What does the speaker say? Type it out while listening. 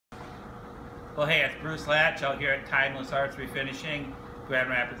Well, hey, it's Bruce Latch out here at Timeless Arts Refinishing,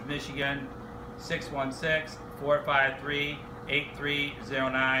 Grand Rapids, Michigan.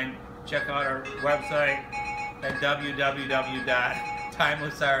 616-453-8309. Check out our website at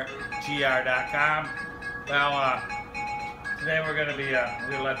www.timelessartgr.com. Well, today we're going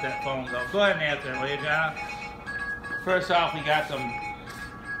to let that phone go. Go ahead and answer it, will you, John? First off, we got this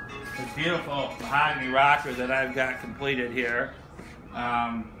beautiful mahogany rocker that I've got completed here.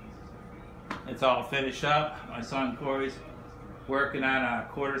 It's all finished up. My son Corey's working on a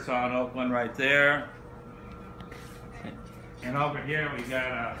quarter saw in Oakland right there. And over here we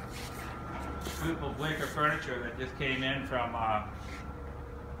got a beautiful Blinker furniture that just came in from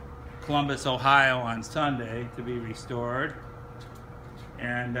Columbus, Ohio on Sunday to be restored.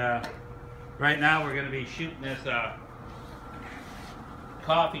 And right now we're going to be shooting this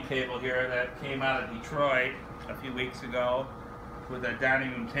coffee table here that came out of Detroit a few weeks ago with a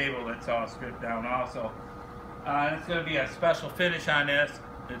dining room table that's all stripped down also. And it's going to be a special finish on this.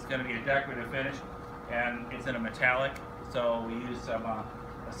 It's going to be a decorative finish, and it's in a metallic. So we use some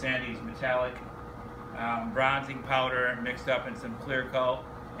Sandy's metallic bronzing powder mixed up in some clear coat,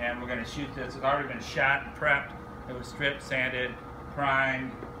 and we're going to shoot this. It's already been shot and prepped. It was stripped, sanded,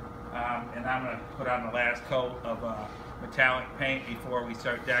 primed, and I'm going to put on the last coat of metallic paint before we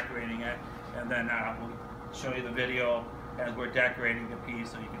start decorating it, and then we'll show you the video as we're decorating the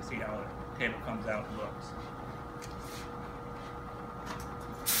piece so you can see how the table comes out and looks.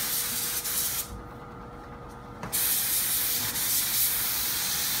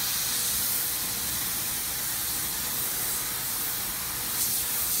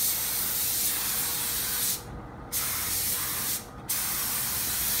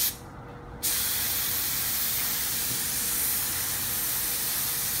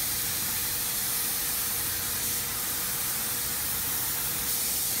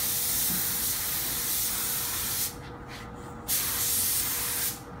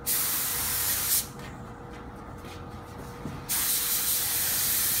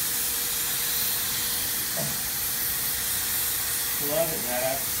 Love it,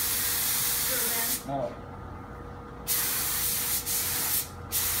 Dad. Oh.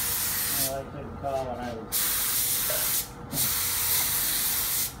 I couldn't call when I was.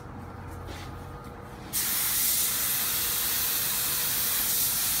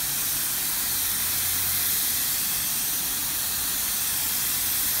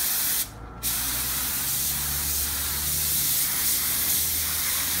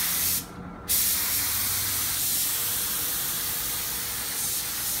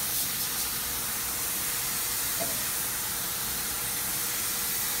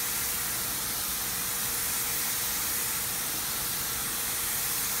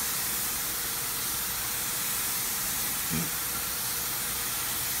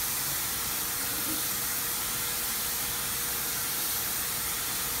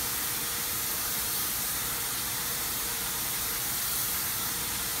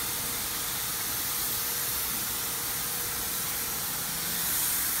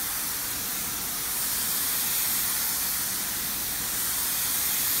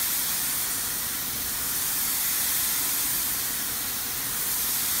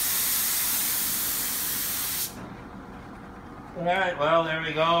 Alright, well there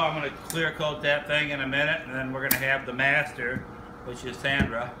we go. I'm going to clear coat that thing in a minute, and then we're going to have the master, which is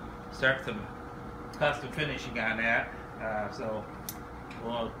Sandra, start some custom finishing on that. So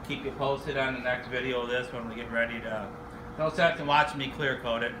we'll keep you posted on the next video of this when we get ready to. No sense in watching me clear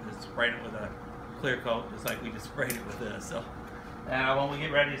coat it. Just spray it with a clear coat, just like we just sprayed it with this. So when we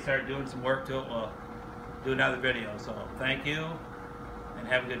get ready to start doing some work to it, we'll do another video. So thank you, and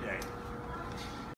have a good day.